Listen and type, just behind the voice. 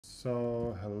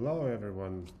So hello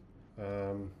everyone.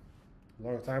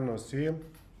 Long time no see.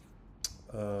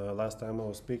 Last time I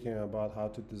was speaking about how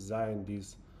to design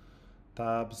these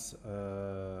tabs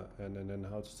and then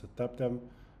how to set up them.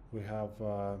 We have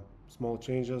small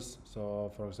changes.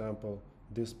 So for example,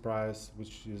 this price,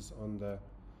 which is on the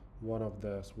one of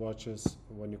the swatches,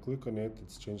 when you click on it,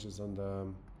 it changes on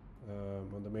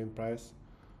the main price.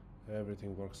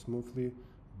 Everything works smoothly.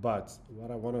 But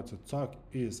what I wanted to talk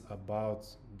is about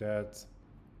that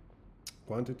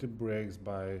quantity breaks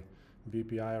by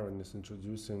VP Iron is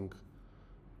introducing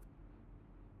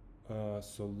a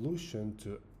solution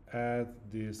to add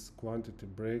these quantity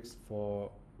breaks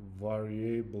for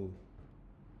variable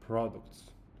products,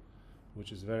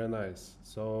 which is very nice.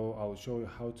 So I'll show you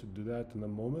how to do that in a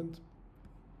moment.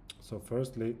 So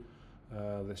firstly,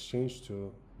 let's change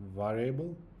to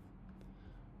variable.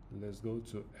 Let's go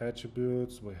to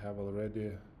attributes. We have already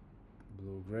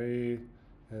blue, gray,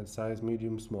 and size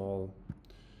medium, small.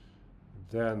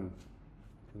 Then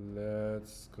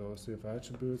let's go save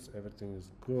attributes. Everything is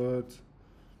good.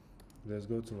 Let's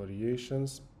go to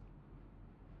variations,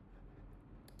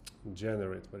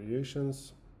 generate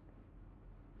variations.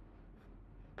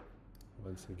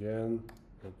 Once again,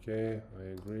 okay, I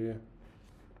agree.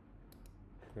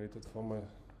 Created for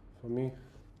me.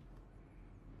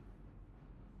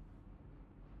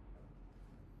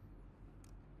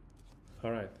 All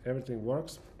right, everything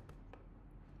works.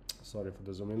 Sorry for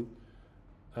the zoom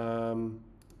in.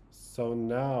 So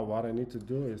now what I need to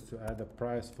do is to add a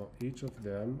price for each of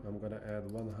them. I'm gonna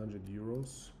add 100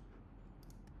 euros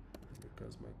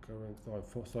because my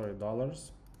current,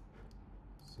 dollars.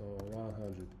 So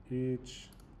 100 each,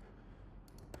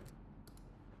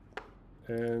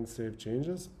 and save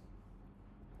changes.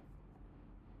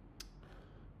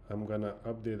 I'm gonna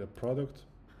update the product.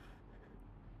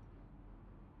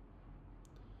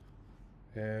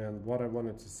 And what I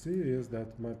wanted to see is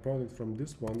that my product from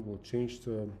this one will change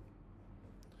to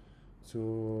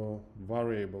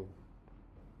variable.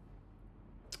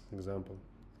 Example.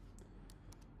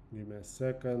 Give me a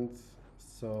second.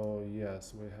 So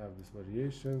yes, we have these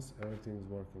variations. Everything is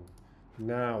working.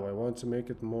 Now I want to make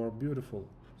it more beautiful.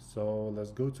 So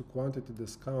let's go to quantity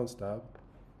discounts tab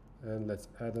and let's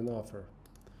add an offer.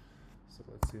 So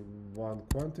let's see, one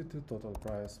quantity, total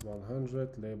price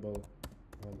 100, label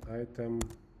one item,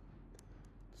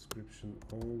 description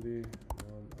only,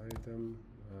 one item,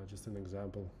 just an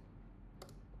example.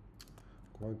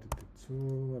 Quantity 2,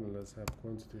 and let's have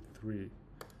quantity 3.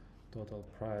 Total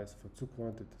price for 2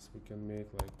 quantities, we can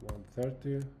make like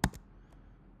 130,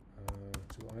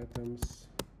 2 items.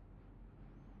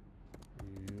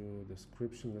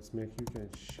 Description, let's make you can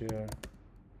share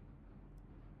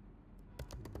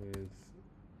with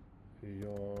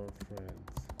your friends.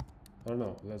 Oh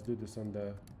no, let's do this on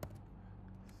the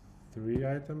 3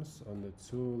 items. On the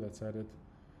 2, let's add it.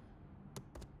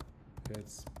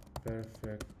 It's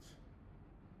perfect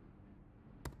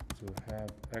to have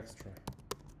extra.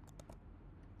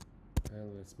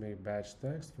 And let's make batch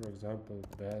text, for example,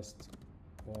 best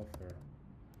offer.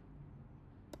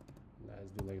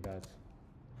 Let's do like that.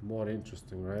 More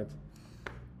interesting, right?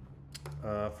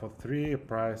 For 3,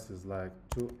 price is like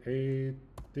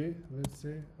 280, let's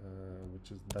say,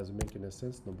 which doesn't make any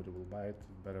sense. Nobody will buy it,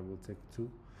 but I will take 2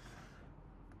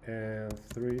 and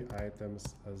 3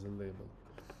 items as a label.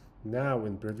 Now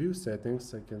in preview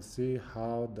settings, I can see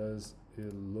how does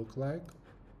it look like.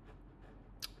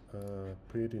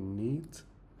 Pretty neat.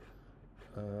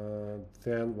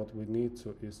 Then what we need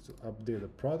to is to update the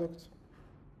product.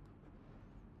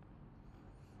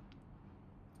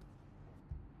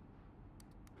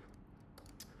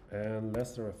 And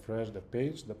let's refresh the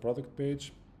page, the product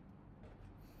page.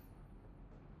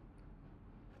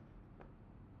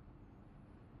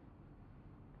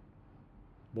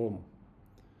 Boom.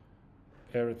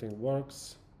 Everything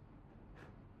works.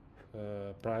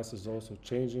 Price is also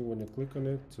changing when you click on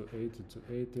it to 80 to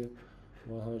 80,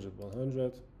 100,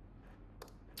 100.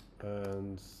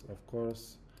 And of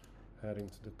course, adding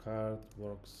to the cart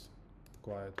works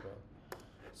quite well.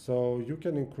 So you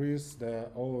can increase the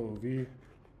OMV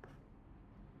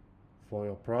for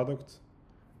your product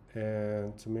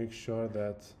and to make sure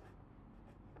that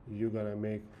you're gonna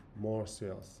make more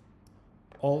sales.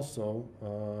 Also,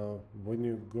 when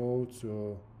you go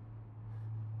to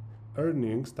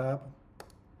earnings tab,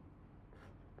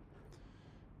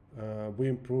 we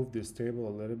improved this table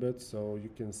a little bit, so you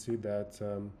can see that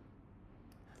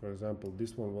for example,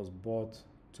 this one was bought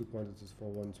 2 quantities for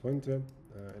 120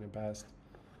 in the past.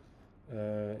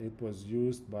 It was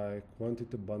used by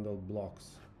quantity bundle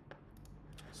blocks.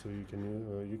 So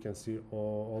you can see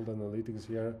all the analytics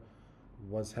here,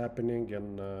 what's happening,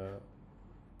 and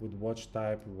with watch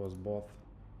type was both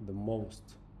the most.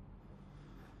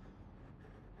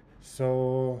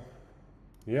 So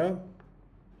yeah,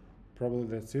 probably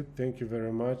that's it. Thank you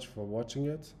very much for watching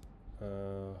it.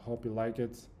 Hope you like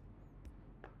it,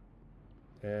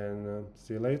 and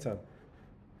see you later.